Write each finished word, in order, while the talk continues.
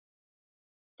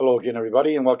Hello again,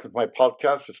 everybody, and welcome to my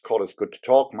podcast. It's called It's Good to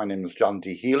Talk. My name is John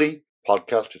D. Healy.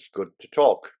 Podcast It's Good to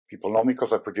Talk. People know me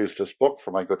because I produced this book for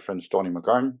my good friend Stoney,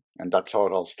 and that's how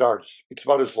it all started. It's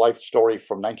about his life story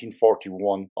from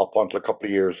 1941 up until a couple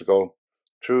of years ago.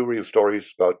 True real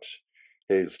stories about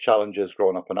his challenges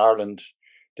growing up in Ireland,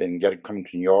 then coming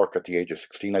to New York at the age of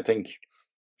 16, I think,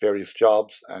 various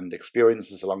jobs and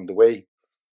experiences along the way,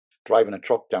 driving a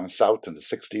truck down south in the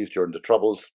 60s during the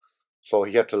Troubles. So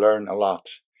he had to learn a lot,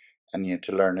 and you had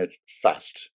to learn it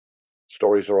fast.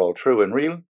 Stories are all true and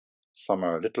real. Some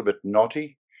are a little bit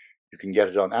naughty. You can get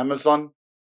it on Amazon,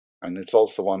 and it's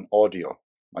also on audio.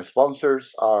 My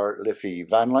sponsors are Liffey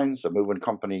Van Lines, a moving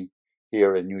company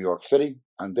here in New York City,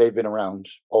 and they've been around,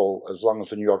 as long as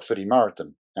the New York City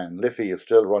Marathon. And Liffey is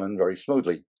still running very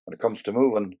smoothly. When it comes to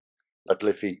moving, let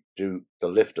Liffey do the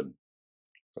lifting,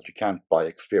 because you can't buy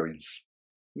experience.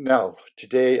 Now,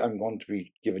 today I'm going to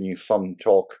be giving you some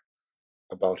talk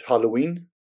about Halloween,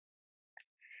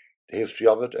 the history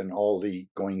of it, and all the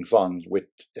goings-on with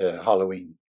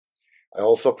Halloween. I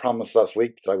also promised last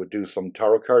week that I would do some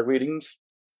tarot card readings,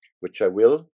 which I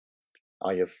will.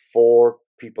 I have 4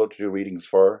 people to do readings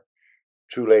for,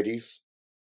 2 ladies,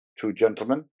 2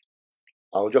 gentlemen.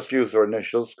 I'll just use their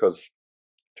initials because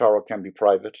tarot can be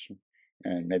private,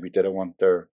 and maybe they don't want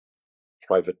their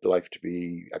private life to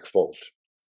be exposed.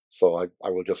 So I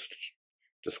will just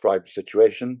describe the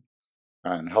situation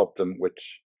and help them with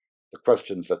the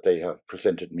questions that they have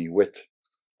presented me with,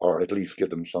 or at least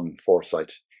give them some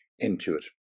foresight into it.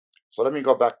 So let me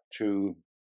go back to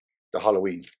the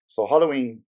Halloween. So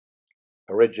Halloween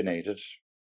originated,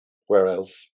 where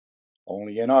else?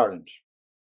 Only in Ireland.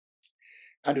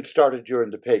 And it started during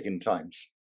the pagan times.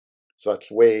 So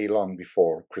that's way long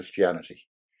before Christianity.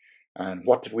 And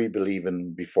what did we believe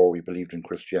in before we believed in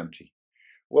Christianity?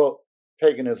 Well,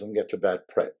 paganism gets a bad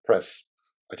press.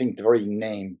 I think the very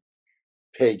name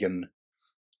pagan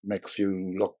makes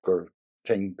you look or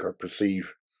think or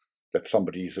perceive that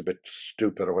somebody's a bit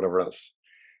stupid or whatever else.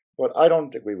 But I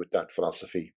don't agree with that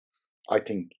philosophy. I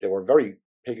think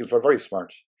pagans were very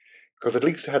smart, because at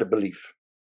least they had a belief.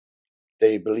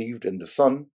 They believed in the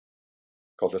sun,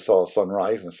 because they saw a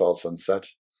sunrise and saw a sunset,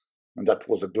 and that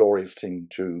was a glorious thing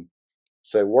to,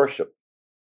 say, worship.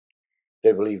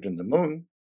 They believed in the moon,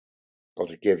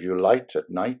 because it gave you light at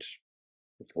night,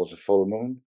 if it was a full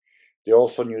moon. They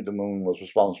also knew the moon was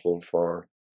responsible for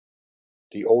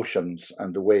the oceans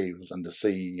and the waves and the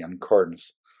sea and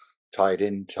currents, tide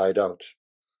in, tide out.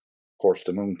 Of course,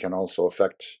 the moon can also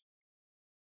affect,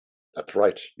 that's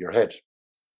right, your head.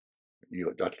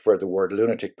 That's where the word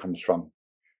lunatic comes from.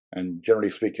 And generally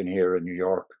speaking, here in New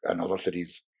York and other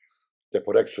cities, they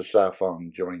put extra staff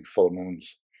on during full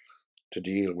moons to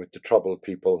deal with the troubled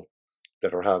people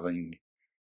that are having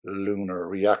lunar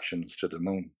reactions to the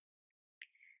moon.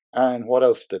 And what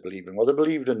else did they believe in? Well, they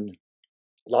believed in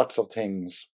lots of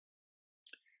things.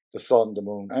 The sun, the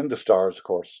moon, and the stars, of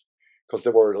course, because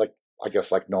they were like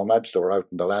nomads. They were out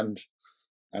in the land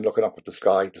and looking up at the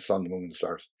sky, the sun, the moon, and the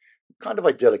stars. Kind of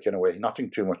idyllic in a way, nothing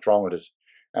too much wrong with it.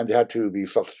 And they had to be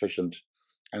self-sufficient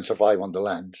and survive on the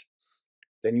land.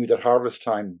 They knew that harvest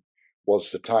time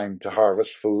was the time to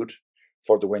harvest food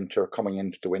for the winter, coming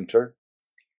into the winter,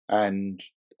 and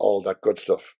all that good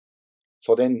stuff.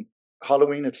 So then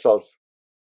Halloween itself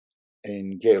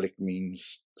in Gaelic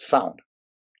means sound.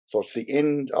 So it's the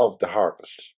end of the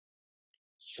harvest.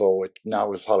 So it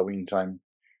now is Halloween time,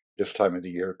 this time of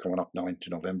the year, coming up now into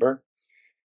November.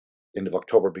 End of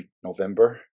October,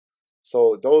 November.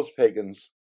 So those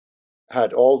pagans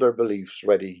had all their beliefs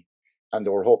ready, and they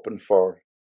were hoping for,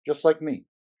 just like me,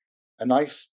 a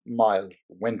nice, mild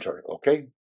winter, okay?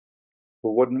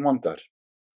 Who wouldn't want that?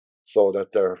 So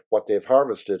that what they've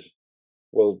harvested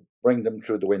will bring them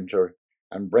through the winter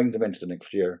and bring them into the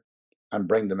next year and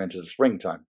bring them into the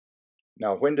springtime.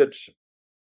 Now,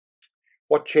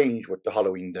 what changed with the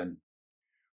Halloween then?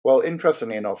 Well,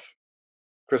 interestingly enough,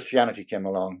 Christianity came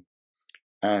along,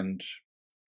 and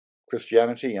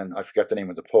Christianity, and I forget the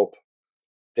name of the Pope,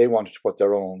 they wanted to put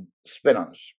their own spin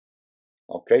on it.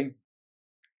 Okay?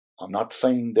 I'm not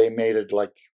saying they made it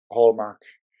like Hallmark,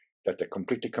 that they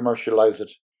completely commercialized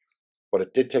it, but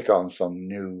it did take on some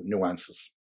new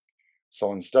nuances.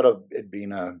 So instead of it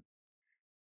being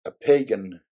a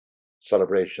pagan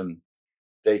celebration,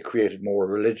 they created more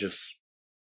religious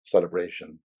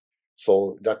celebration.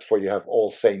 So that's where you have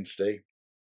All Saints' Day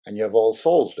and you have All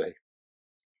Souls' Day.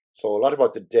 So a lot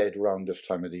about the dead around this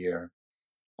time of the year.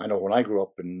 I know when I grew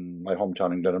up in my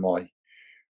hometown in Glenamoy,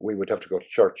 we would have to go to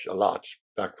church a lot,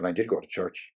 back when I did go to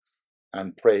church,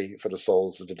 and pray for the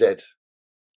souls of the dead.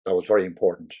 That was very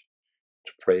important,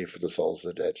 to pray for the souls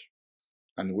of the dead.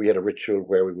 And we had a ritual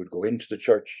where we would go into the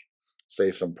church,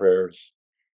 say some prayers,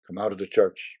 come out of the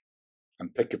church,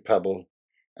 and pick a pebble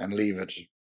and leave it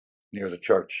near the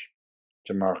church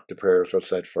to mark the prayers were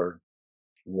said for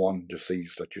one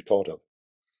deceased that you thought of.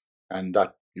 And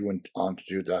that you went on to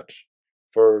do that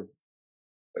for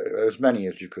as many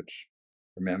as you could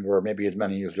remember, or maybe as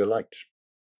many as you liked.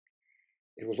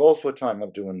 It was also a time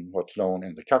of doing what's known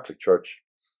in the Catholic Church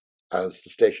as the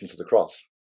Stations of the Cross.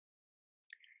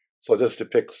 So this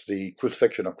depicts the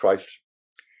crucifixion of Christ,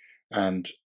 and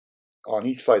on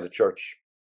each side of the church,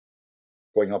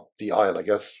 going up the aisle, I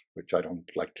guess, which I don't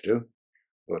like to do,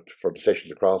 but for the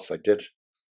Stations of the Cross I did,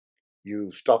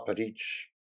 you stop at each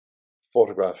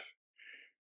photograph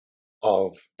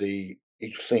of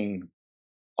each scene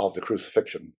of the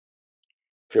crucifixion,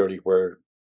 clearly where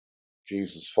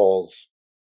Jesus falls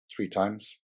 3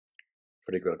 times.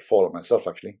 Pretty good at falling myself,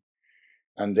 actually.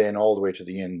 And then all the way to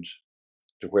the end,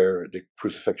 to where the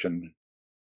crucifixion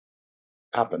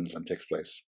happens and takes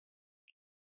place.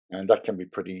 And that can be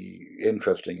pretty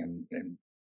interesting and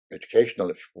educational,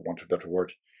 if you want a better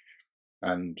word,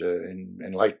 and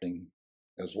enlightening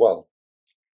as well,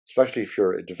 especially if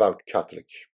you're a devout Catholic.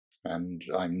 And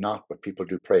I'm not, but people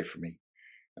do pray for me.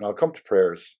 And I'll come to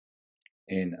prayers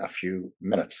in a few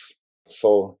minutes.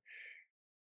 So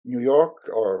New York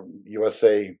or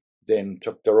USA then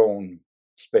took their own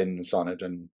spins on it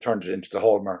and turned it into the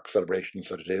hallmark celebrations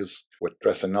that it is, with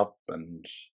dressing up and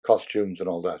costumes and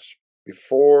all that.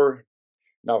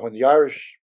 Now when the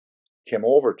Irish came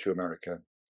over to America,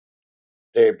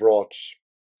 they brought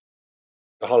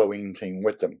the Halloween thing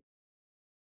with them.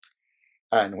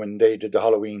 And when they did the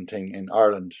Halloween thing in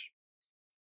Ireland,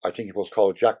 I think it was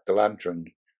called Jack the Lantern,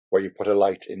 where you put a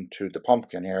light into the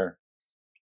pumpkin here.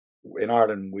 In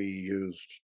Ireland, we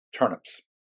used turnips,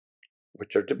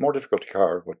 which are more difficult to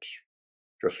carve, but if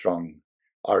you're a strong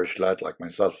Irish lad like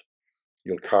myself,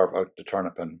 you'll carve out the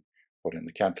turnip and put in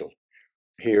the cantle.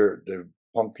 Here, the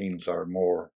pumpkins are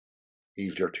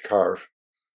easier to carve,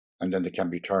 and then they can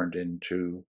be turned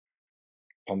into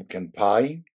pumpkin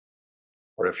pie,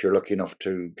 or if you're lucky enough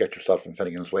to get yourself in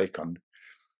Finnegan's Wake on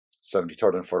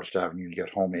 73rd and 1st Avenue, you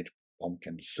get homemade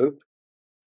pumpkin soup.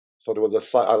 So there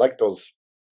was I like those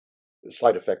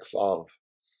side effects of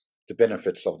the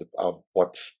benefits of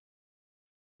what's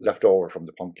left over from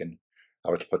the pumpkin,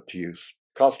 how it's put to use.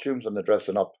 Costumes and the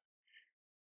dressing up,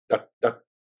 that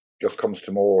just comes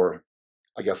to more,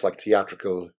 I guess, like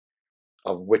theatrical,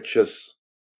 of witches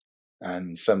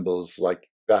and symbols like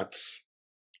bats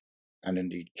and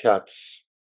indeed cats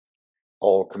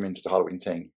all come into the Halloween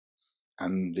thing.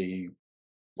 And the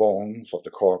bones of the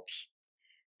corpse,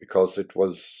 because it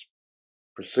was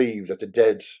perceived that the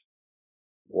dead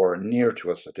were near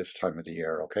to us at this time of the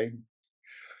year, okay?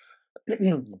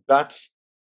 Bats,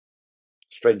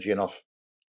 strangely enough,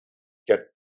 get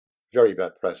very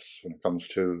bad press when it comes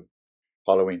to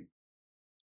Halloween,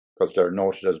 because they're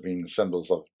noted as being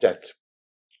symbols of death.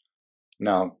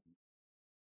 Now,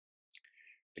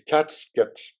 the cats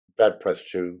get bad press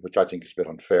too, which I think is a bit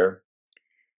unfair,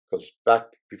 because back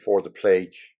before the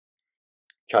plague,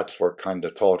 cats were kind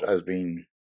of thought as being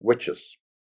witches.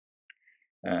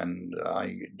 And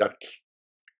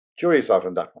jury's out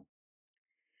on that one.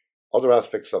 Other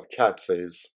aspects of cats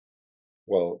is,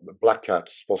 well, the black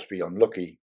cat's supposed to be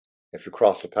unlucky if you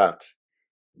cross a path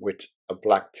with a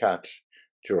black cat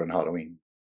during Halloween.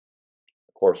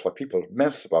 Of course, what people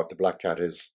miss about the black cat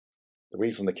is the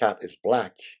reason the cat is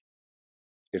black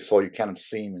is so you cannot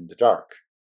see him in the dark.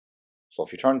 So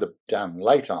if you turn the damn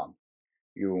light on,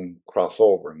 you won't cross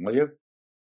over him, will you?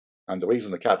 And the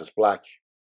reason the cat is black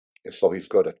is so he's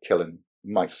good at killing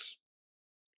mice.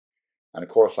 And of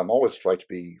course, I'm always trying to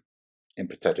be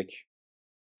empathetic,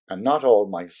 and not all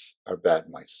mice are bad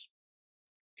mice,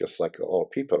 just like all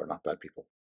people are not bad people.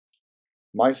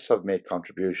 Mice have made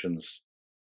contributions.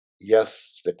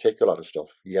 Yes, they take a lot of stuff.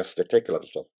 Yes, they take a lot of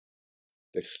stuff.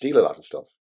 They steal a lot of stuff,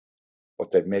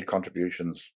 but they've made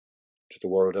contributions to the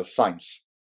world of science,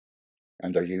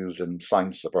 and they're used in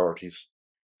science laboratories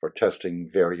for testing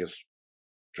various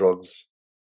drugs,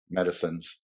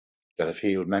 medicines that have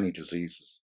healed many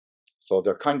diseases. So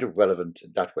they're kind of relevant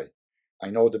in that way. I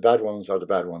know the bad ones are the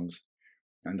bad ones,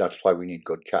 and that's why we need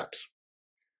good cats.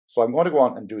 So I'm going to go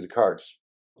on and do the cards.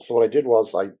 So what I did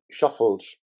was I shuffled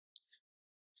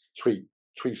three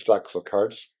stacks of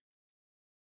cards.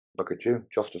 Look at you,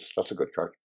 Justice, that's a good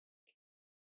card.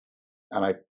 And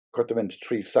I cut them into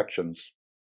 3 sections.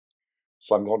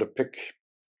 So I'm going to pick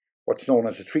what's known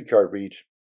as a 3-card read.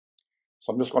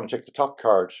 So I'm just going to take the top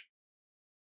card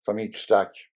from each stack,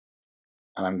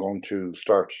 and I'm going to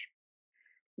start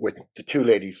with the 2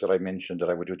 ladies that I mentioned that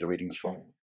I would do the readings from.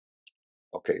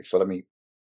 Okay, so let me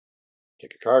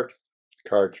take a card,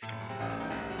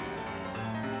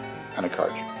 and a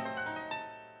card.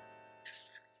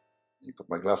 You put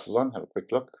my glasses on, have a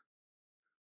quick look.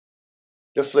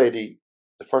 This lady,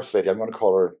 the first lady, I'm going to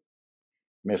call her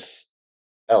Miss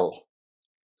L,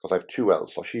 because I have two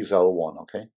L's, so she's L1,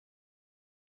 okay?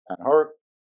 And her,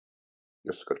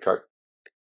 just a good card.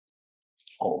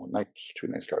 Oh, nice, two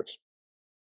nice cards.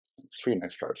 Three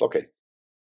nice cards, okay.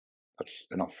 That's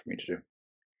enough for me to do.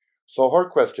 So her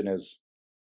question is,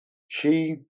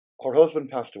 her husband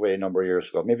passed away a number of years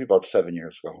ago, maybe about 7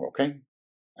 years ago, okay?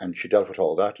 And she dealt with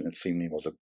all that, and it seemed it was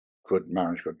a good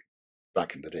marriage, good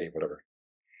back in the day, whatever.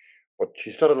 But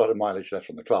she still had a lot of mileage left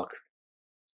on the clock.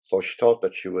 So she thought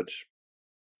that she would,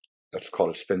 let's call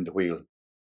it spin the wheel,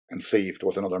 and see if there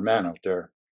was another man out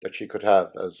there that she could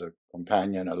have as a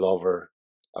companion, a lover,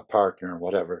 a partner,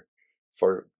 whatever,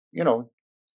 for,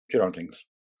 general things.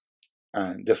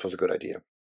 And this was a good idea.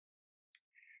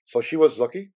 So she was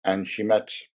lucky, and she met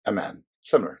a man,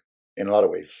 similar in a lot of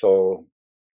ways. So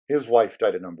his wife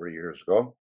died a number of years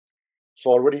ago. So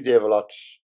already they have a lot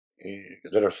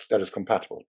that is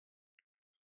compatible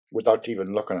without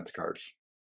even looking at the cards.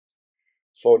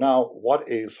 So now, what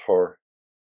is her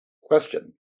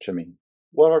question to me?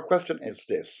 Well, her question is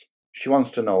this. She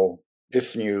wants to know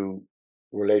this new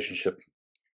relationship,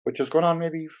 which has gone on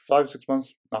maybe 5-6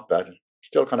 months, not bad,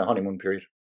 still kind of honeymoon period.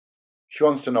 She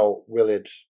wants to know, will it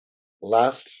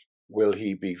last? Will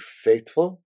he be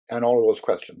faithful? And all of those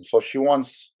questions. So she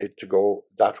wants it to go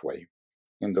that way,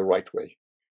 in the right way.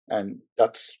 And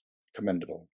that's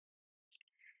commendable.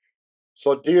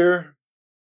 So, dear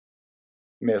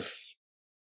Miss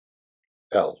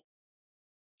L,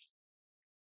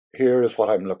 here is what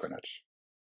I'm looking at.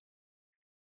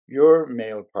 Your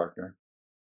male partner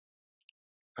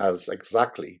has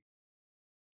exactly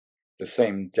the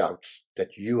same doubts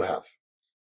that you have.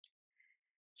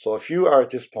 So if you are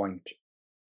at this point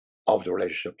of the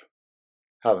relationship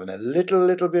having a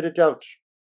little bit of doubt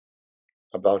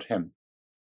about him,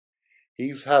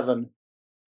 he's having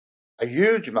a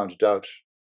huge amount of doubt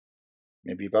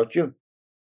maybe about you.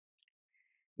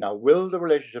 Now, will the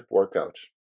relationship work out?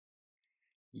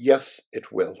 Yes,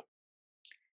 it will.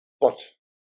 But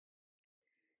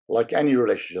like any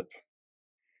relationship,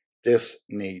 this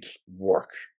needs work.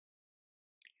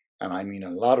 And I mean a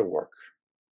lot of work.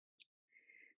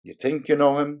 You think you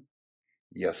know him?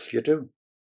 Yes, you do.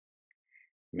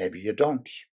 Maybe you don't.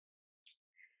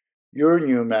 Your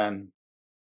new man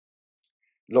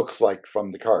looks like,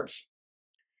 from the cards,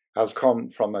 has come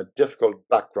from a difficult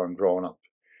background growing up,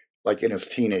 like in his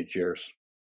teenage years.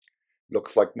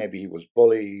 Looks like maybe he was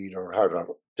bullied or had a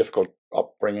difficult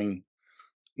upbringing.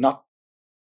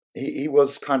 He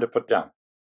was kind of put down,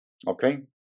 okay?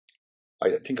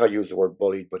 I think I used the word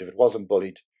bullied, but if it wasn't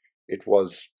bullied, it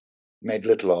was made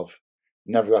little of,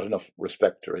 never got enough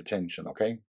respect or attention,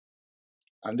 okay?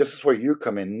 And this is where you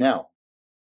come in now,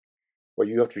 where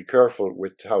you have to be careful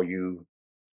with how you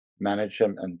manage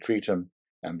him and treat him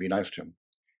and be nice to him.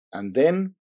 And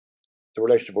then the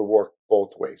relationship will work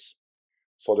both ways.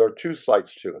 So there are two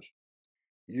sides to it.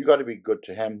 You got to be good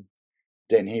to him,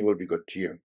 then he will be good to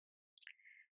you.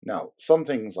 Now, some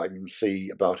things I can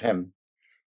see about him,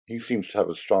 he seems to have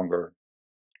a stronger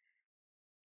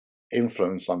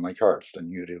influence on my cards than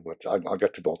you do, but I'll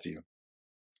get to both of you.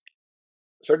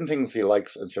 Certain things he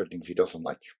likes and certain things he doesn't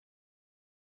like.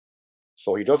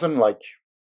 So he doesn't like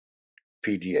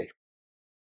PDA,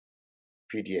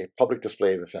 public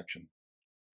display of affection.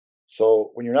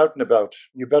 So when you're out and about,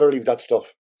 you better leave that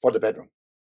stuff for the bedroom.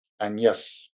 And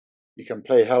yes, you can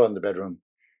play hell in the bedroom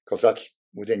because that's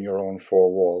within your own four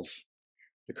walls,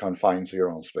 the confines of your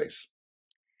own space.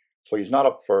 So he's not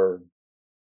up for,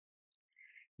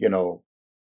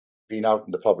 being out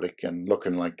in the public and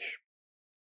looking like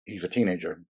he's a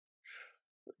teenager.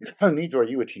 Neither are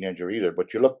you a teenager either,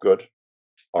 but you look good,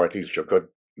 or at least you're good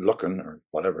looking or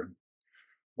whatever.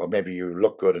 Well, maybe you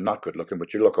look good and not good looking,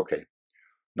 but you look okay.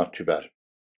 Not too bad.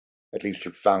 At least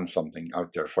you found something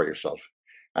out there for yourself.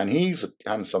 And he's a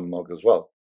handsome mug as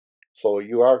well. So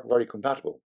you are very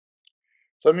compatible.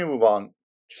 So let me move on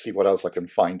to see what else I can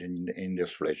find in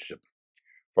this relationship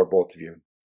for both of you.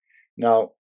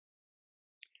 Now,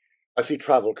 I see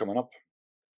travel coming up.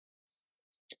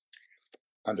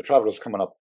 And the travel is coming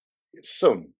up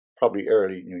soon, probably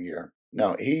early New Year.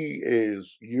 Now,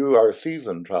 you are a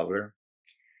seasoned traveler,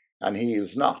 and he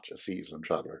is not a seasoned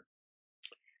traveler.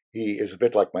 He is a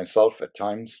bit like myself at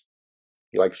times.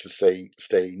 He likes to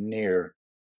stay near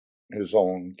his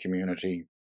own community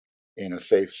in a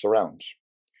safe surround.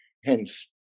 Hence,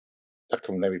 that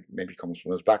maybe comes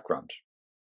from his background.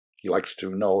 He likes to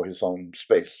know his own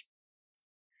space.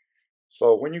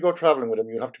 So when you go traveling with him,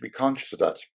 you'll have to be conscious of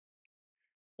that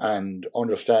and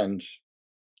understand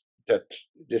that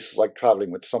this is like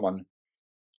traveling with someone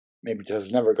maybe that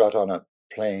has never got on a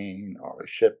plane or a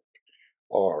ship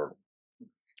or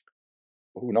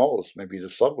who knows, maybe the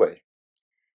subway.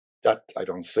 That I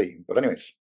don't see. But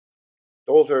anyways,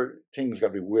 those are things you got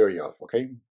to be wary of, okay?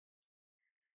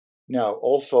 Now,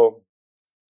 also,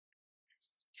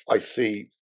 I see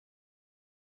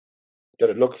that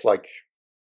it looks like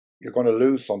you're going to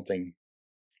lose something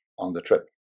on the trip.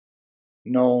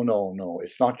 No,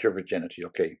 it's not your virginity,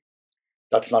 okay?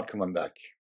 That's not coming back.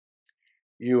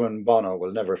 You and Bono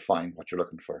will never find what you're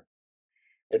looking for.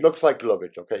 It looks like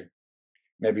luggage, okay?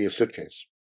 Maybe a suitcase.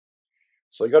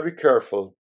 So you got to be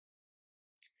careful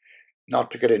not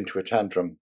to get into a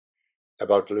tantrum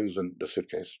about losing the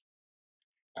suitcase.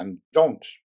 And don't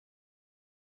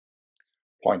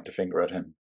point the finger at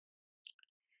him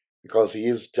because he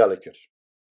is delicate.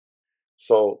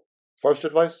 So, first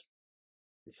advice,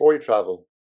 before you travel,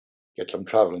 get some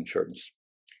travel insurance.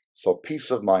 So peace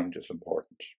of mind is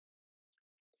important.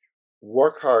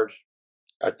 Work hard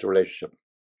at the relationship.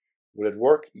 Will it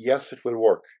work? Yes, it will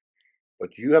work.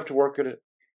 But you have to work at it.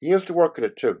 He has to work at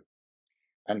it too.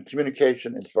 And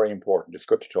communication is very important. It's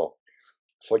good to talk.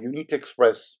 So you need to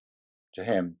express to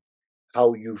him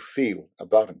how you feel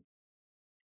about him.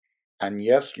 And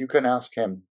yes, you can ask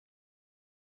him,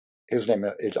 his name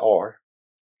is R.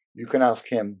 You can ask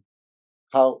him,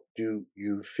 how do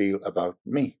you feel about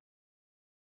me?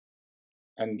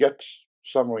 And get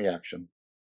some reaction.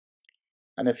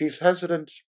 And if he's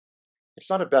hesitant, it's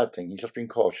not a bad thing. He's just being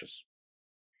cautious.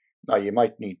 Now, you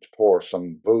might need to pour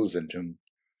some booze into him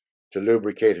to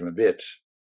lubricate him a bit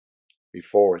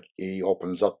before he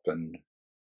opens up and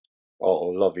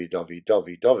all lovey-dovey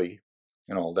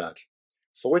and all that.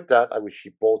 So with that, I wish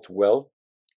you both well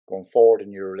going forward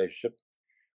in your relationship.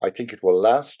 I think it will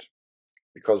last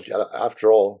because,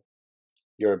 after all,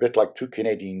 you're a bit like two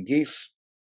Canadian geese.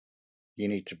 You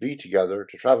need to be together,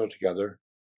 to travel together,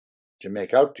 to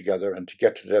make out together, and to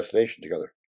get to the destination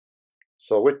together.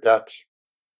 So with that,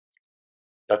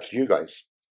 that's you guys.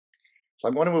 So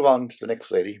I'm going to move on to the next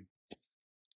lady,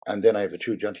 and then I have the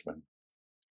two gentlemen.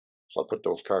 So I'll put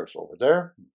those cards over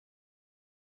there,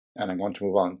 and I'm going to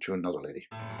move on to another lady.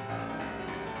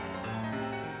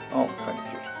 Oh, kind of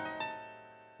cute.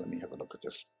 Let me have a look at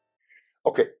this.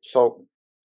 Okay, so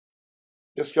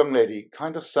this young lady,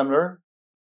 kind of similar.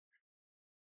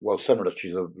 Well, similar that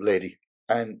she's a lady.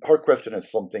 And her question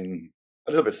is something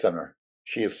a little bit similar.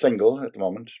 She is single at the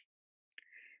moment,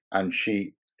 and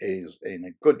she is in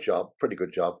a good job, pretty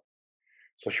good job.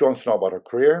 So she wants to know about her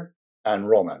career and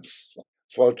romance.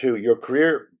 So, well, too, your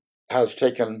career hasn't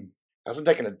taken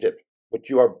a dip, but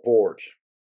you are bored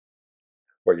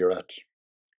where you're at.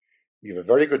 You have a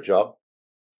very good job.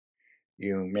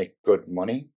 You make good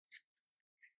money.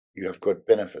 You have good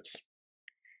benefits,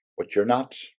 but you're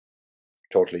not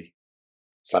totally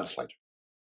satisfied.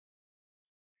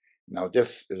 Now,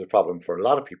 this is a problem for a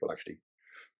lot of people, actually,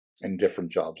 in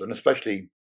different jobs, and especially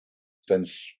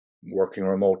since working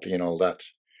remotely and all that,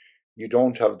 you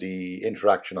don't have the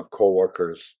interaction of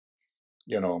co-workers,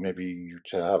 maybe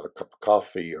to have a cup of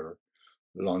coffee or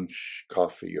lunch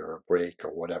coffee or a break or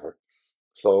whatever.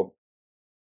 So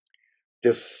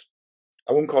this,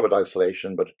 I wouldn't call it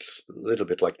isolation, but it's a little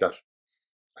bit like that.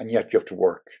 And yet you have to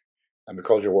work. And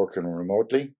because you're working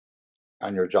remotely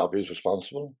and your job is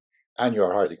responsible and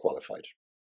you're highly qualified.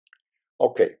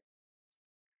 Okay,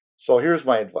 so here's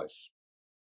my advice.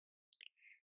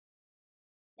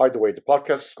 By the way, the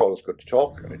podcast is called It's Good to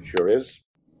Talk, and it sure is.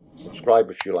 Subscribe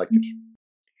if you like it.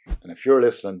 And if you're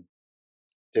listening,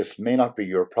 this may not be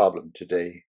your problem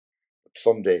today, but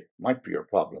someday it might be your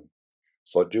problem.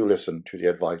 So do listen to the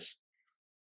advice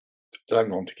that I'm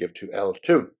going to give to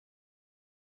L2,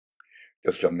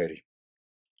 this young lady.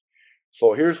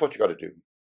 So here's what you got to do.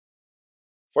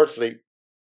 Firstly,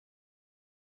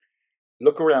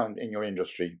 look around in your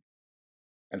industry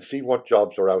and see what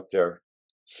jobs are out there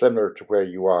similar to where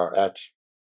you are at,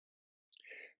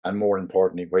 and more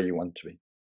importantly, where you want to be.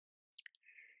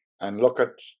 And look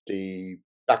at the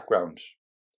background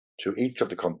to each of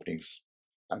the companies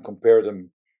and compare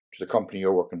them to the company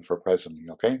you're working for presently,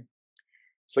 okay?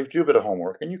 So you do a bit of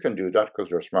homework, and you can do that because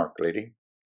you're a smart lady.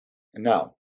 And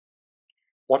now,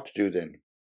 what to do then?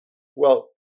 Well,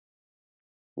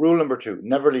 rule number 2,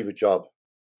 never leave a job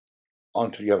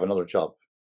until you have another job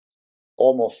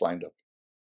almost lined up.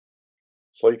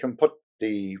 So you can put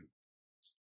the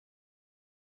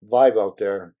vibe out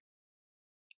there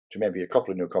to maybe a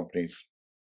couple of new companies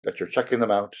that you're checking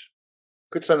them out.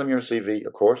 You could send them your CV,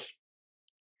 of course,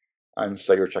 and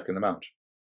say you're checking them out.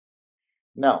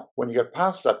 Now, when you get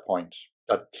past that point,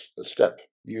 that's the step.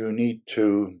 You need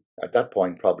to, at that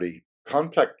point, probably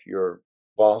contact your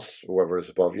boss, whoever is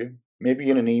above you, maybe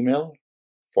in an email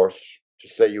first to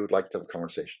say you would like to have a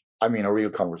conversation. I mean, a real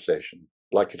conversation,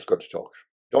 like it's good to talk.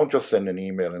 Don't just send an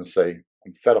email and say,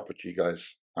 I'm fed up with you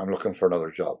guys. I'm looking for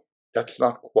another job. That's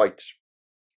not quite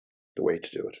the way to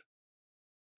do it.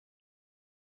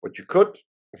 But you could,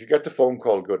 if you get the phone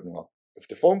call, good and well. If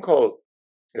the phone call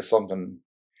is something,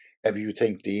 maybe you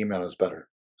think the email is better.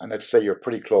 And let's say you're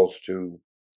pretty close to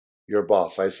your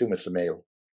boss. I assume it's a male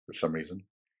for some reason.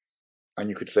 And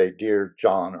you could say, Dear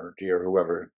John or dear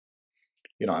whoever,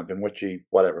 I've been with you,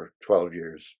 12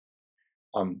 years.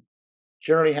 I'm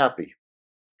generally happy,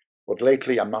 but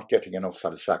lately I'm not getting enough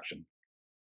satisfaction.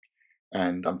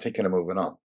 And I'm thinking of moving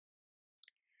on.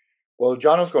 Well,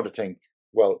 John is going to think,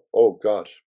 well, oh God,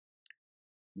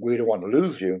 we don't want to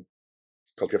lose you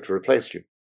because we have to replace you.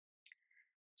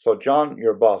 So John,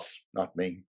 your boss, not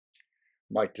me,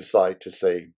 might decide to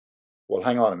say, well,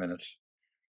 hang on a minute.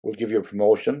 We'll give you a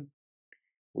promotion.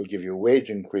 We'll give you a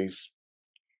wage increase.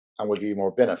 And we'll give you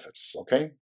more benefits,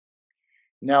 okay?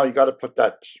 Now you got to put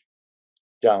that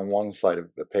down one side of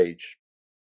the page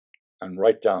and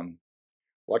write down,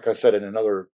 like I said in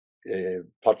another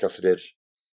podcast I did,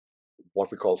 what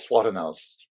we call SWOT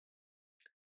analysis.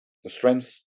 The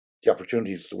strengths, the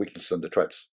opportunities, the weaknesses, and the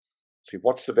threats. See,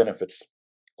 what's the benefits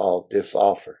of this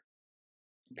offer?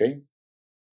 Okay?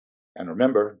 And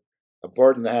remember, a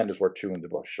bird in the hand is worth two in the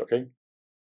bush, okay?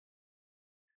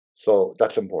 So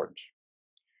that's important.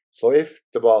 So if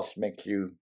the boss makes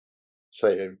you,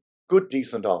 say, a good,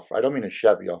 decent offer, I don't mean a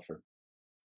shabby offer,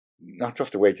 not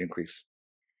just a wage increase,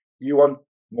 you want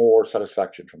more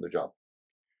satisfaction from the job.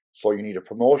 So you need a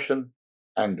promotion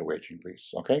and a wage increase,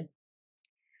 okay?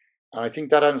 And I think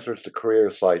that answers the career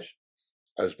side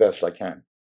as best I can.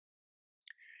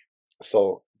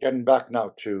 So getting back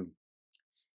now to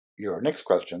your next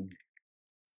question,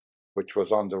 which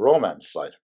was on the romance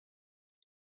side.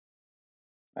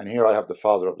 And here I have the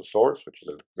Father of the Swords, which is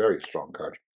a very strong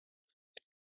card.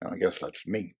 And I guess that's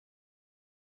me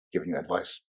giving you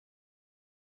advice.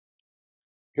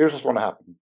 Here's what's going to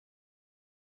happen.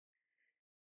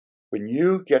 When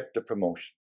you get the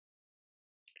promotion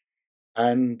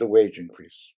and the wage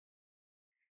increase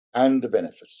and the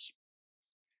benefits,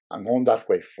 I'm going that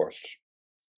way first.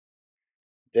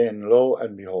 Then lo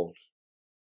and behold,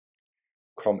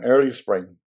 come early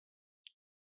spring,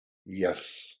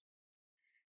 yes,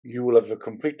 you will have a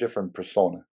complete different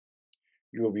persona.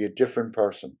 You will be a different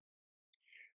person.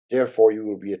 Therefore, you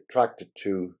will be attracted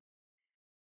to,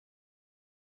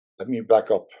 let me back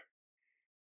up,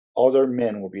 other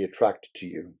men will be attracted to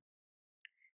you,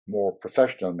 more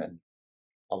professional men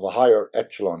of a higher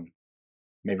echelon,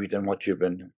 maybe than what you've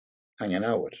been hanging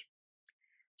out with.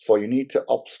 So you need to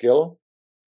upskill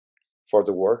for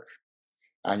the work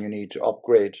and you need to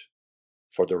upgrade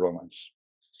for the romance.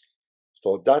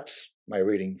 So that's my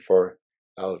reading for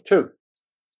L2.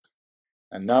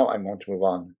 And now I'm going to move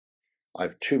on. I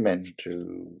have two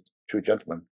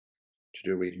gentlemen to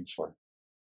do readings for.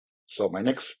 So my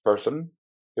next person,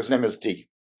 his name is D,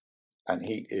 and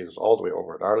he is all the way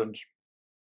over in Ireland,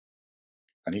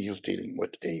 and he is dealing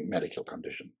with a medical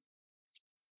condition.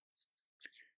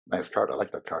 Nice card, I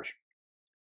like that card.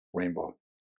 Rainbow.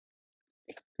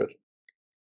 Good.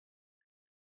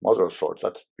 Mother of Swords,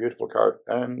 that's a beautiful card,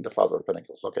 and the Father of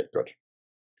Pentacles. Okay, good.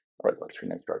 All right, got three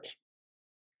next cards.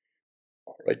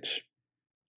 All right.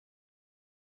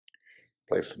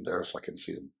 Place them there so I can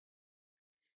see them.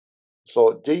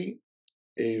 So D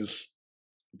is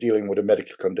dealing with a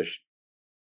medical condition.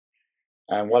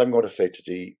 And what I'm going to say to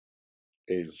D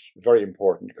is very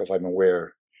important because I'm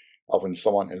aware of when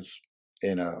someone is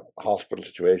in a hospital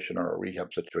situation or a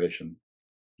rehab situation,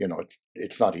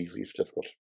 it's not easy, it's difficult.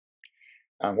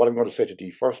 And what I'm going to say to D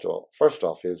first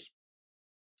off is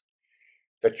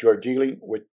that you are dealing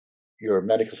with your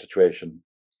medical situation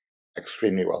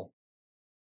extremely well.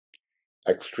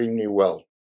 Extremely well.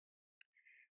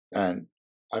 And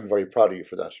I'm very proud of you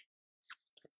for that.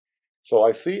 So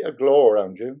I see a glow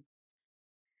around you,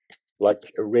 like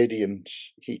a radiant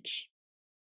heat.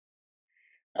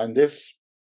 And this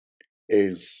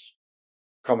is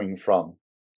coming from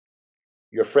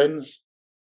your friends,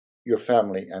 your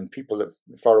family, and people that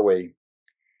are far away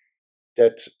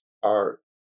that are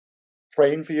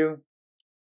praying for you,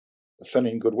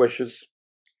 sending good wishes,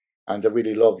 and they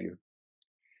really love you.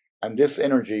 And this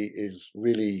energy is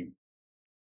really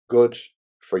good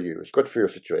for you. It's good for your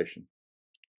situation.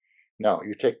 Now,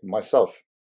 you take myself.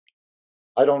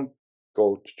 I don't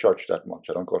go to church that much.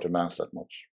 I don't go to Mass that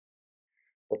much.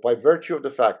 But by virtue of the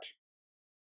fact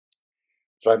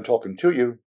So I'm talking to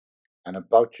you and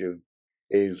about you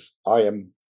is I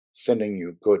am sending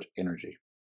you good energy,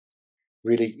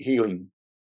 really healing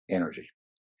energy.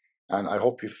 And I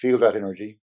hope you feel that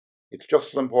energy. It's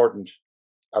just as important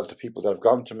as the people that have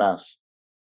gone to Mass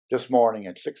this morning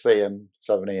at 6 a.m.,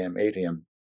 7 a.m., 8 a.m.,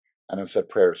 and have said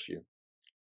prayers to you.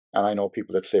 And I know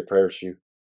people that say prayers to you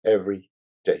every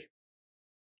day.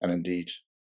 And indeed,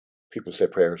 people say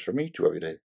prayers for me too every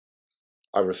day.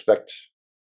 I respect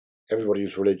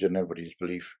everybody's religion, everybody's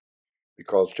belief,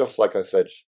 because just like I said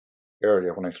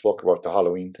earlier when I spoke about the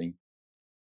Halloween thing,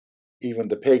 even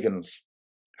the pagans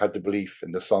had the belief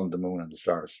in the sun, the moon, and the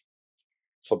stars.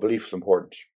 So belief is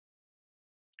important.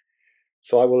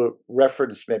 So I will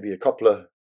reference maybe a couple of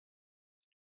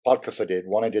podcasts I did.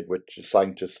 One I did with the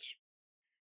scientist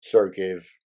Sergey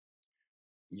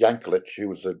Yankelich, who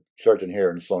was a surgeon here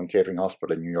in Sloan Kettering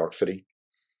Hospital in New York City,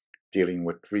 dealing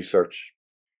with research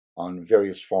on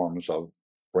various forms of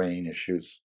brain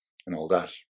issues and all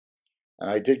that. And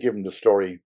I did give him the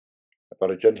story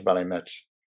about a gentleman I met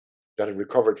that had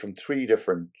recovered from several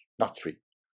different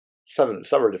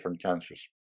cancers.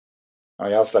 And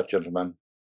I asked that gentleman,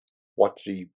 what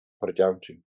did he put it down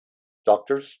to?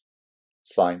 Doctors,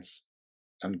 science,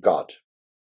 and God.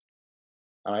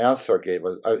 And I asked Sergey,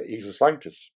 he's a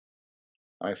scientist.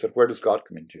 And I said, where does God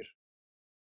come into it?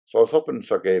 So I was hoping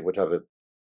Sergey would have an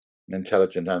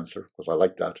intelligent answer, because I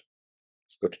like that.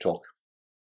 It's good to talk.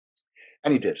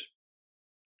 And he did.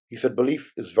 He said,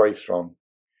 belief is very strong.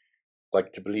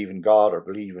 Like to believe in God or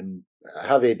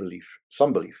have a belief,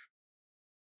 some belief,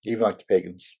 even like the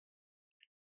pagans.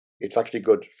 It's actually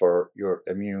good for your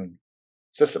immune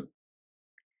system.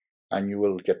 And you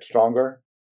will get stronger,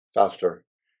 faster,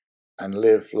 and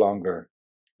live longer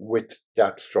with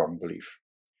that strong belief.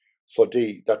 So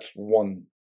that's one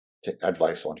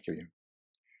advice I want to give you.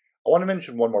 I want to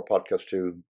mention one more podcast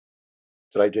too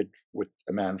that I did with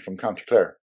a man from County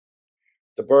Clare.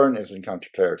 The Burn is in County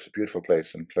Clare. It's a beautiful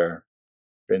place in Clare.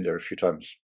 Been there a few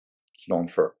times. It's known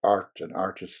for art and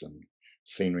artists and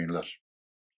scenery and that.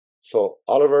 So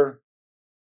Oliver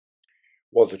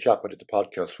was the chap I did the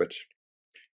podcast with,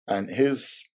 and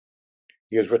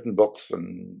he has written books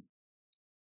and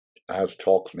has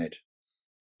talks made.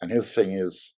 And his thing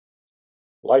is,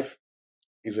 life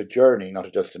is a journey, not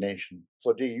a destination.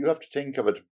 So you have to think of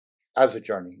it as a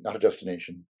journey, not a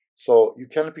destination. So you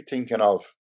cannot be thinking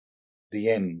of the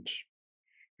end,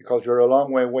 because you're a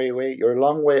long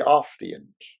way off the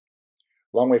end,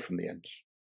 long way from the end.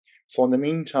 So in the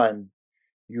meantime,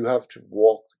 you have to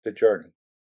walk the journey.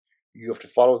 You have to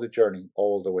follow the journey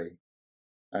all the way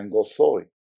and go slowly.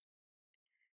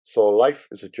 So life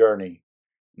is a journey,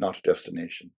 not a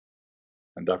destination.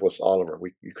 And that was Oliver.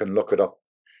 You can look it up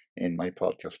in my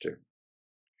podcast too.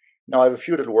 Now I have a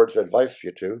few little words of advice for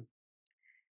you too.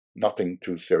 Nothing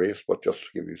too serious, but just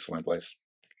to give you some advice,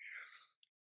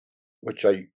 which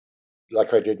I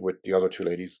did with the other two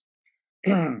ladies.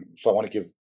 So I want to give,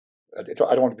 I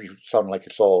don't want to sound like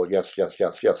it's all yes, yes,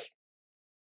 yes, yes.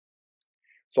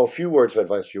 So a few words of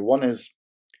advice for you. One is,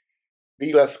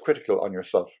 be less critical on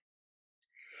yourself.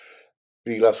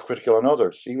 Be less critical on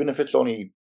others, even if it's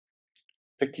only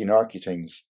picky, narky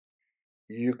things.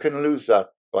 You can lose that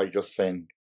by just saying,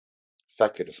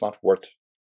 "Fuck it, it's not worth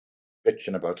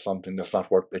bitching about something that's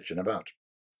not worth bitching about."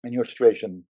 In your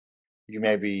situation, you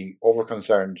may be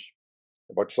over-concerned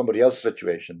about somebody else's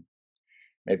situation.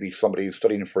 Maybe somebody who's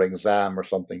studying for an exam or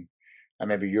something, and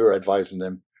maybe you're advising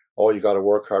them, "Oh, you got to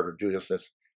work harder, do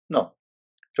this." No,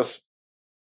 just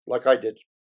like I did,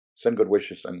 send good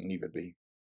wishes and leave it be.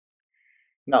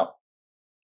 Now,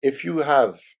 if you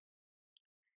have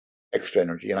extra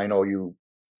energy, and I know you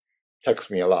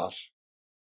text me a lot,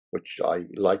 which I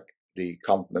like the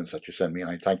compliments that you send me,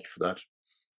 and I thank you for that.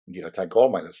 Indeed, I thank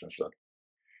all my listeners for that.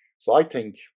 So I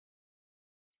think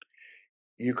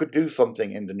you could do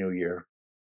something in the new year.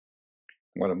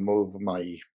 I'm going to move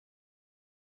my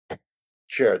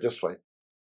chair this way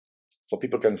so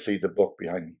people can see the book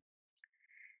behind me.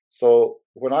 So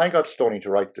when I got Stoney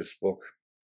to write this book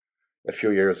a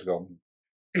few years ago,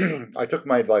 I took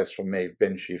my advice from Maeve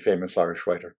Binchy, a famous Irish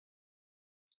writer.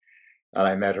 And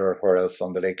I met her where else,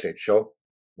 on the Late Late Show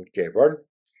with Gay Byrne.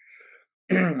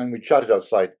 And we chatted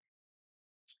outside.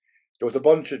 There was a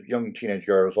bunch of young teenage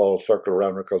girls all circled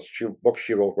around her because books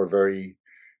she wrote were very,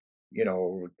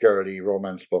 girly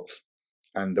romance books.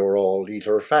 And they were all, these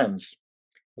are her fans.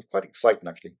 It was quite exciting,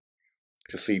 actually,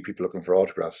 to see people looking for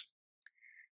autographs.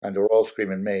 And they were all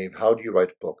screaming, "Maeve, how do you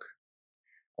write a book?"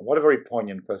 And what a very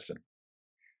poignant question.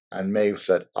 And Maeve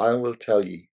said, "I will tell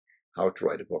you how to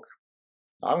write a book."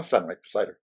 I was standing right beside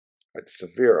her. I had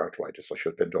severe arthritis, so she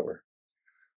was bent over.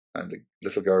 and the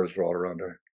little girls are all around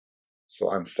her.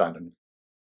 So I'm standing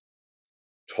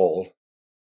tall,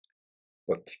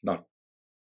 but not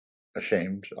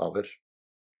ashamed of it.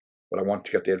 But I want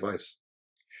to get the advice.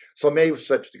 So Maeve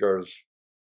said to the girls,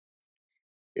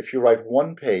 if you write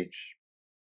one page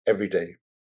every day,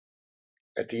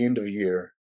 at the end of the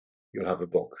year, you'll have a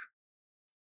book.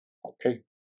 Okay.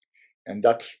 And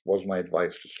that was my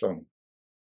advice to Stoney.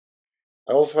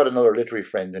 I also had another literary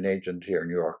friend, an agent here in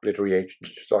New York, literary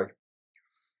agent, sorry.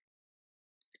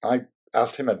 I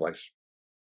asked him advice.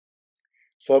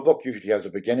 So a book usually has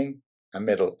a beginning, a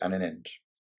middle, and an end.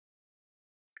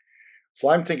 So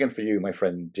I'm thinking for you, my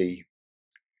friend D,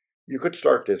 you could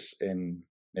start this in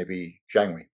maybe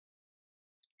January.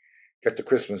 Get the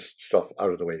Christmas stuff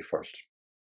out of the way first.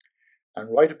 And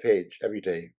write a page every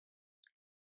day.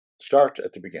 Start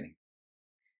at the beginning.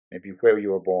 Maybe where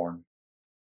you were born.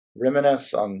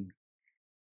 Reminisce on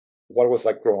what it was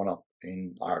like growing up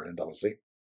in Ireland, obviously.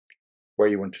 Where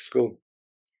you went to school.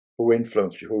 Who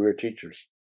influenced you? Who were your teachers?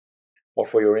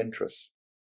 What were your interests?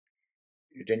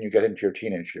 Then you get into your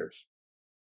teenage years.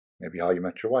 Maybe how you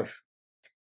met your wife.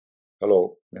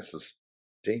 Hello, Mrs.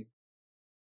 D.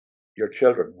 Your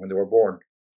children, when they were born.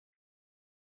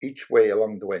 Each way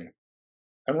along the way.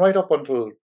 And right up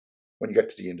until when you get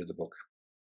to the end of the book.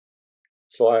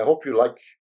 So I hope you like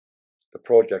the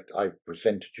project I've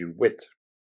presented you with.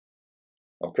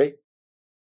 Okay?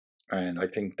 And I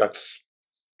think that's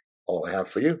all I have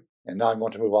for you. And now I'm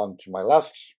going to move on to my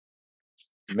last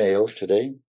mail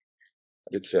today.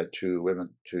 I did say 2 women,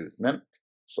 2 men.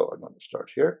 So I'm going to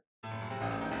start here.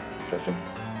 Interesting.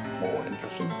 More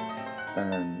interesting.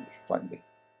 And finally,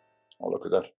 oh, look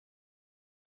at that.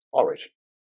 All right.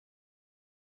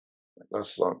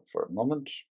 Glasses on for a moment.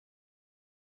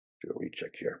 Do a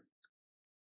recheck here.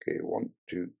 Okay, 1,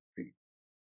 2, 3.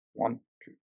 1,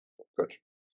 2. Good.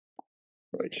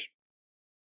 Right.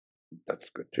 That's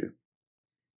good too.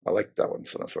 I like that one,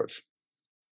 Son of Swords.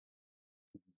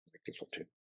 I like this one too.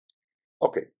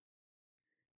 Okay.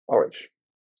 All right.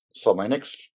 So my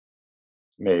next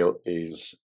mail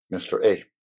is Mr. A.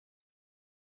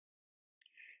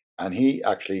 And he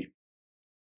actually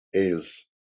is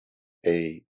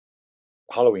a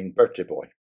Halloween birthday boy.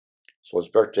 So his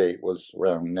birthday was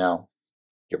around now,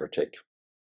 give or take.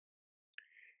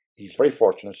 He's very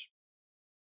fortunate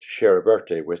to share a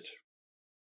birthday with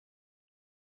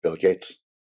Bill Gates,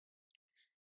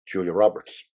 Julia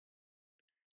Roberts.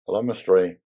 Hello, Mr.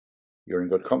 A. You're in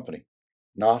good company.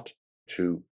 Not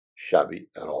too shabby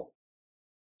at all.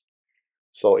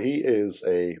 So he is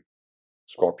a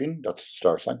Scorpion, that's the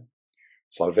star sign.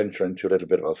 So I'll venture into a little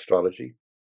bit of astrology.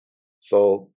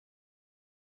 So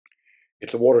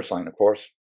it's a water sign, of course.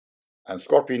 And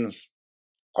Scorpions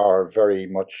are very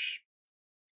much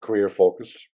career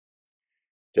focused.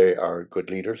 They are good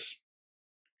leaders.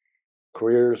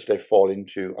 Careers they fall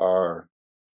into are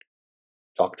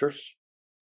doctors,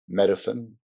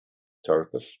 medicine,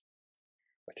 therapists.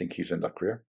 I think he's in that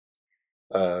career.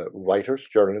 Writers,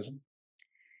 journalism,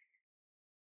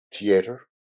 theater,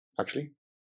 actually.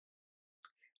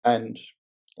 And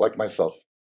like myself,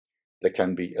 they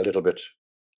can be a little bit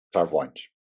clairvoyant.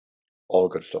 All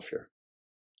good stuff here.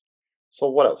 So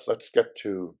what else? Let's get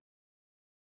to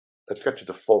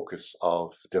the focus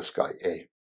of this guy, A.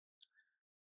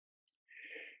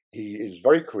 He is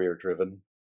very career driven.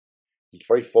 He's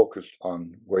very focused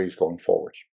on where he's going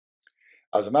forward.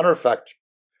 As a matter of fact,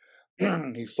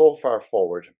 he's so far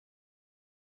forward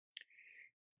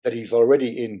that he's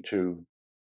already into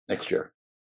next year,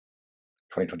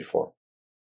 2024.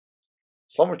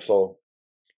 So much so,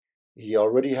 he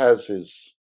already has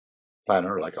his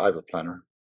planner, like I have a planner,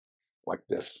 like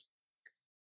this.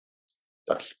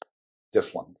 That's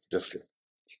this one, this year.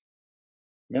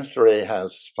 Mr. A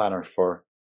has his planner for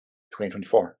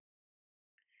 2024.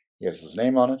 He has his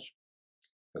name on it,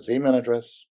 his email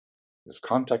address, his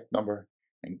contact number,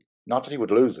 and not that he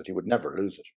would lose it, he would never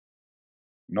lose it.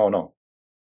 No,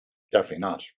 definitely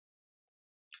not.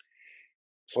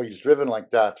 So he's driven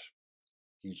like that.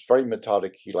 He's very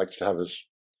methodic. He likes to have his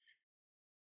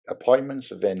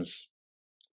appointments, events,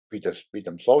 be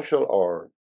them social or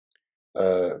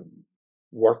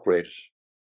work related,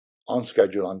 on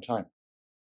schedule, on time.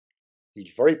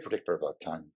 He's very particular about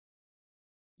time.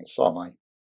 And so am I.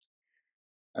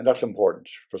 And that's important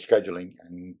for scheduling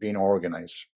and being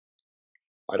organized.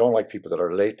 I don't like people that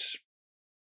are late.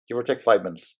 Give or take 5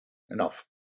 minutes, enough.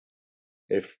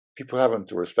 If people haven't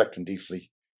the respect and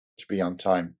decency to be on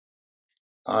time,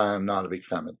 I'm not a big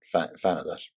fan of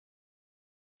that.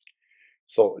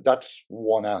 So that's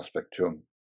one aspect to him.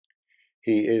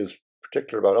 He is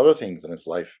particular about other things in his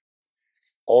life,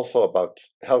 also about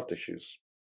health issues.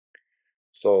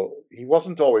 So he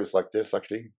wasn't always like this,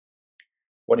 actually.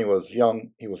 When he was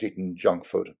young, he was eating junk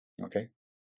food, okay?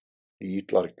 He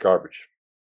ate a lot of garbage.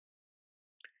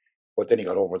 But then he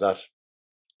got over that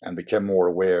and became more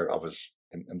aware of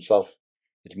himself,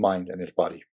 his mind, and his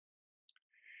body.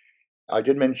 I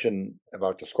did mention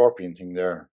about the scorpion thing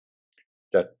there,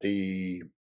 that the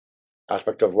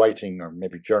aspect of writing or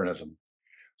maybe journalism.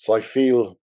 So I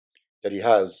feel that he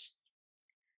has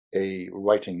a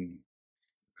writing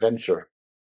venture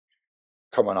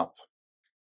coming up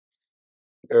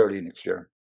early next year.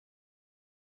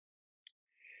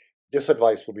 This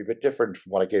advice will be a bit different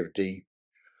from what I gave D,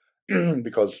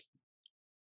 because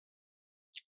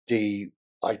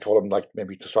I told him like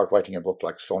maybe to start writing a book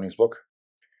like Stoney's book.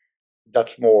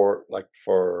 That's more like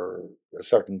for a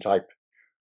certain type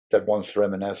that wants to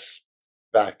reminisce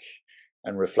back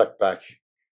and reflect back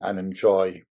and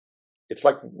enjoy. It's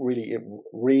like really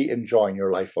re-enjoying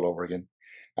your life all over again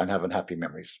and having happy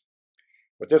memories.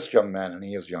 But this young man, and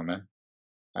he is a young man,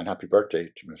 and happy birthday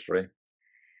to Mr. A.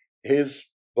 His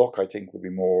book, I think, would be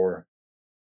more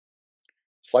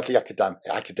slightly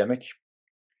academic,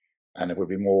 and it would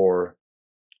be more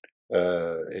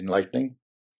enlightening.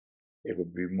 It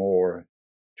would be more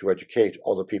to educate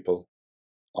other people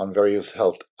on various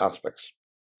health aspects.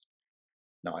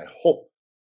 Now, I hope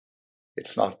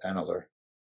it's not another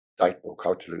diet book,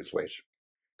 how to lose weight,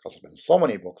 because there have been so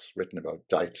many books written about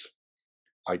diets.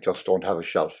 I just don't have a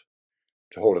shelf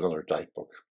to hold another diet book.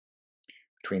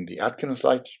 Between the Atkins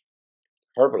diet,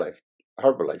 Herbalife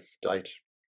diet,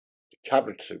 the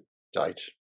cabbage soup diet,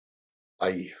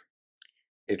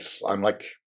 I'm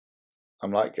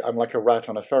like a rat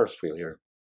on a Ferris wheel here.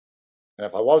 And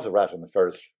if I was a rat on the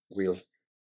Ferris wheel,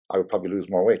 I would probably lose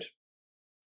more weight.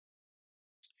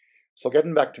 So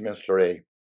getting back to Mr. A,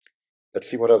 let's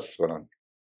see what else is going on.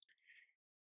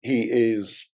 He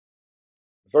is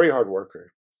a very hard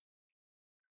worker.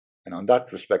 And on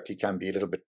that respect, he can be a little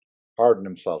bit hard on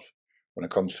himself when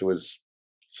it comes to his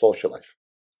social life,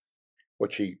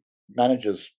 which he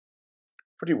manages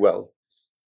pretty well,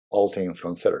 all things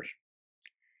considered.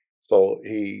 So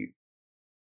he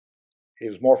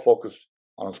is more focused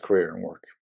on his career and work.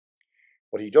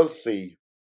 But he does see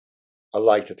a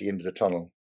light at the end of the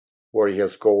tunnel where he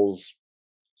has goals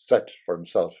set for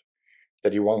himself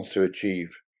that he wants to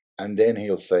achieve. And then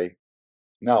he'll say,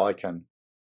 now I can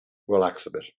relax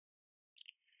a bit.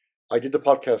 I did the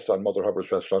podcast on Mother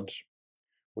Hubbard's restaurant,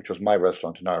 which was my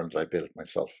restaurant in Ireland that I built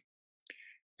myself.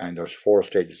 And there's 4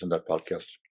 stages in that podcast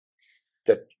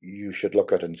that you should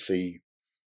look at and see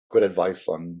good advice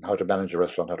on how to manage a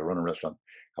restaurant, how to run a restaurant,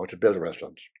 how to build a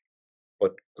restaurant.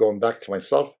 But going back to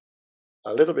myself,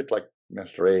 a little bit like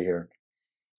Mr. A here,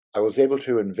 I was able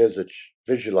to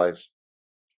visualize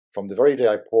from the very day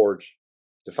I poured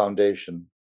the foundation.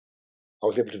 I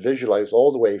was able to visualize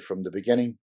all the way from the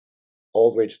beginning,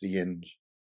 all the way to the end,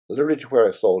 literally to where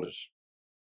I sold it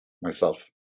myself.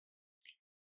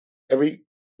 Every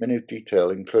minute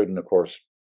detail, including, of course,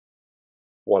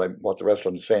 what the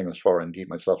restaurant is famous for, indeed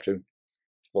myself too,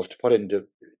 was to put in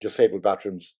disabled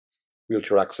bathrooms,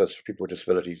 wheelchair access for people with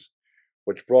disabilities,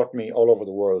 which brought me all over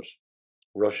the world.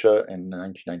 Russia in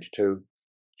 1992,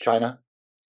 China,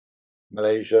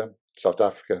 Malaysia, South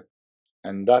Africa,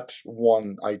 and that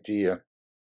one idea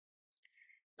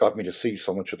got me to see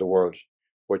so much of the world,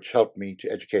 which helped me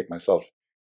to educate myself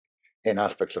in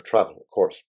aspects of travel, of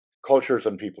course. Cultures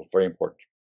and people, very important.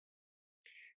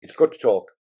 It's good to talk,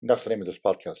 and that's the name of this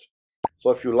podcast.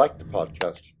 So if you like the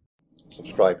podcast,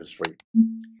 subscribe, is free.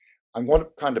 I'm going to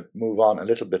kind of move on a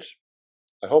little bit.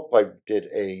 I hope I did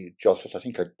a justice. I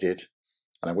think I did,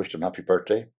 and I wished him happy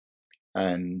birthday.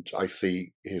 And I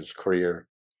see his career.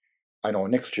 I know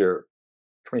next year,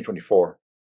 2024,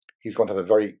 he's going to have a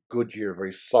very good year,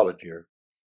 very solid year,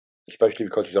 especially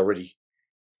because he's already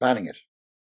planning it.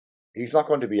 He's not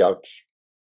going to be out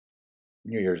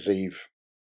New Year's Eve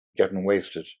getting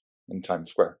wasted in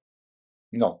Times Square.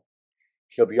 No,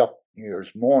 he'll be up New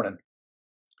Year's morning,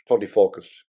 totally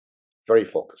focused, very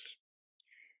focused.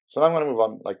 So now I'm going to move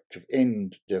on, like to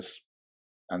end this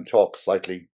and talk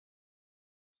slightly,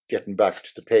 getting back to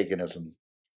the paganism,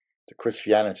 the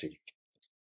Christianity,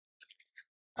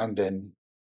 and then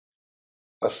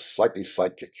a slightly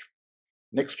sidekick.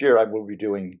 Next year I will be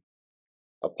doing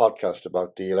a podcast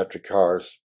about the electric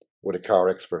cars with a car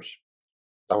expert.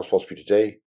 That was supposed to be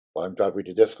today, but I'm glad we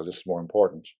did this because this is more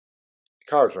important.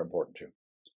 Cars are important too.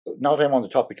 Now that I'm on the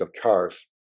topic of cars,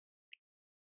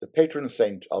 the patron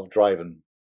saint of driving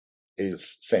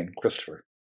is Saint Christopher.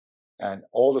 And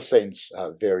all the saints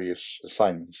have various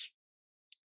assignments.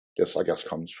 This, I guess,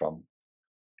 comes from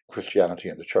Christianity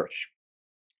and the church.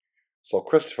 So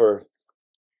Christopher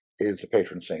is the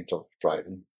patron saint of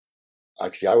driving.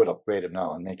 Actually, I would upgrade him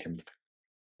now and make him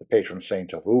the patron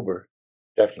saint of Uber.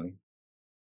 Definitely.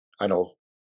 I know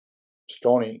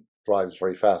Stoney drives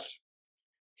very fast.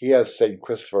 He has St.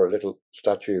 Christopher, little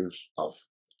statues of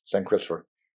St. Christopher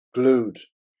glued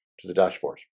to the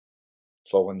dashboard.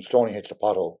 So when Stoney hits a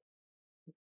pothole,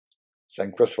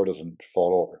 St. Christopher doesn't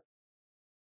fall over.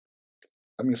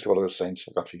 I'm used to what other saints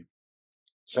have got to you.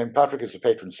 St. Patrick is the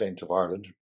patron saint of Ireland.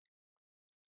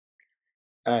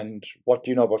 And what do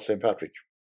you know about St. Patrick?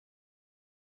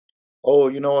 Oh,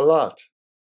 you know a lot.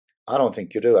 I don't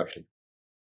think you do, actually.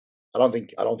 I don't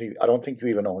think you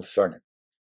even know his surname.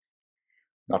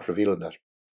 Not revealing that.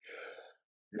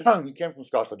 He came from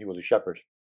Scotland. He was a shepherd,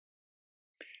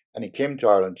 and he came to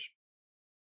Ireland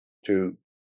to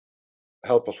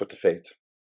help us with the faith,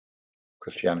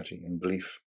 Christianity, and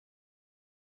belief.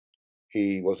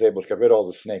 He was able to get rid of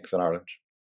all the snakes in Ireland.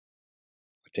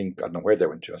 I don't know where they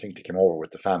went to. I think they came over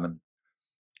with the famine.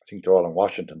 I think they're all in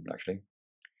Washington, actually.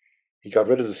 He got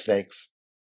rid of the snakes,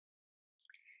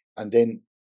 and then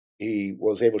he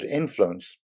was able to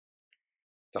influence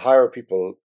the higher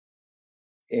people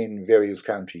in various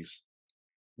counties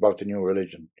about the new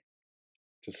religion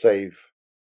to save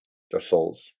their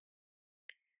souls.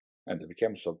 And they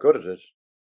became so good at it,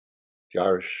 the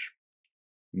Irish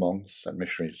monks and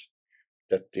missionaries,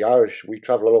 that the Irish, we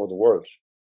travel all over the world.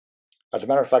 As a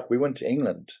matter of fact, we went to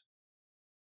England,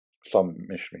 some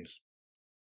missionaries,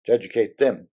 to educate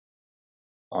them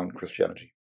on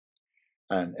Christianity.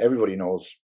 And everybody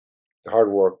knows the hard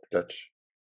work that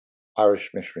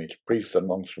Irish missionaries, priests and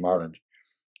monks from Ireland,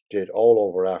 did all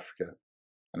over Africa,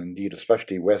 and indeed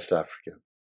especially West Africa.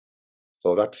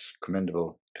 So that's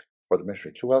commendable for the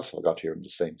missionaries. Who else have I got here in the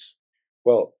Saints?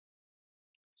 Well,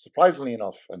 surprisingly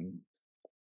enough, and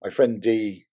my friend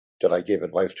Dee, that I gave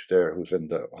advice to there, who's in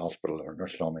the hospital or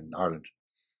nursing home in Ireland,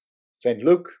 St.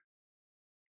 Luke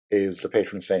is the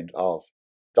patron saint of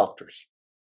doctors.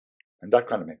 And that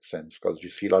kind of makes sense, because you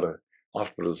see a lot of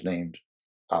hospitals named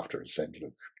after St.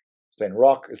 Luke. St.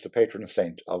 Roch is the patron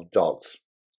saint of dogs.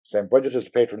 St. Bridget is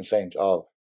the patron saint of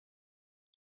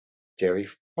dairy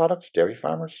products, dairy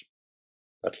farmers.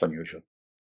 That's unusual.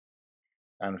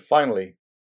 And finally,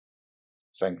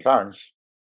 St. Clarence,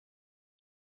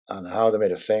 and how they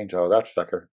made a saint out of that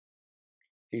fecker.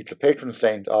 He's the patron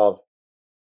saint of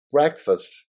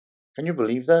breakfast. Can you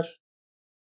believe that?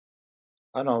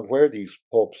 I don't know where these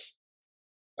popes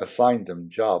assigned them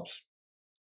jobs.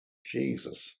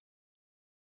 Jesus.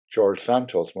 George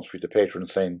Santos must be the patron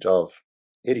saint of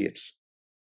idiots.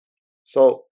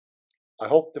 So I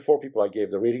hope the 4 people I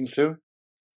gave the readings to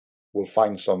will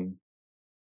find some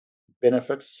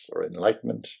benefits or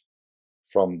enlightenment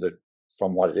from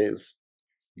what it is.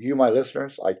 You, my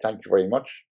listeners, I thank you very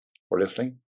much for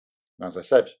listening. And as I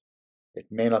said, it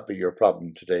may not be your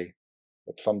problem today,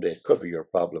 but someday it could be your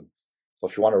problem. So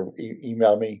if you want to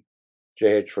email me,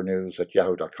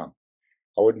 jh4news@yahoo.com.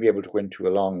 I wouldn't be able to go into a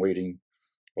long reading,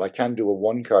 but I can do a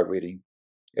 1-card reading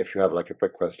if you have like a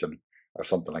quick question or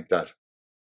something like that.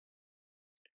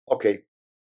 Okay,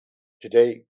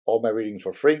 today all my readings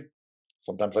were free.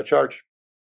 Sometimes I charge.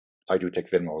 I do take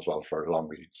Venmo as well for long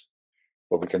readings,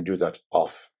 but we can do that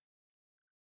off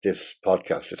this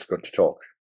podcast. It's good to talk.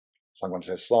 So I'm going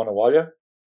to say Slán Abhaile,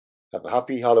 have a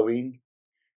happy Halloween,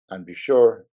 and be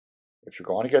sure, if you're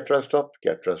going to get dressed up,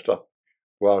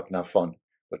 go out and have fun.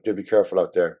 But do be careful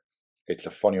out there. It's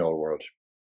a funny old world.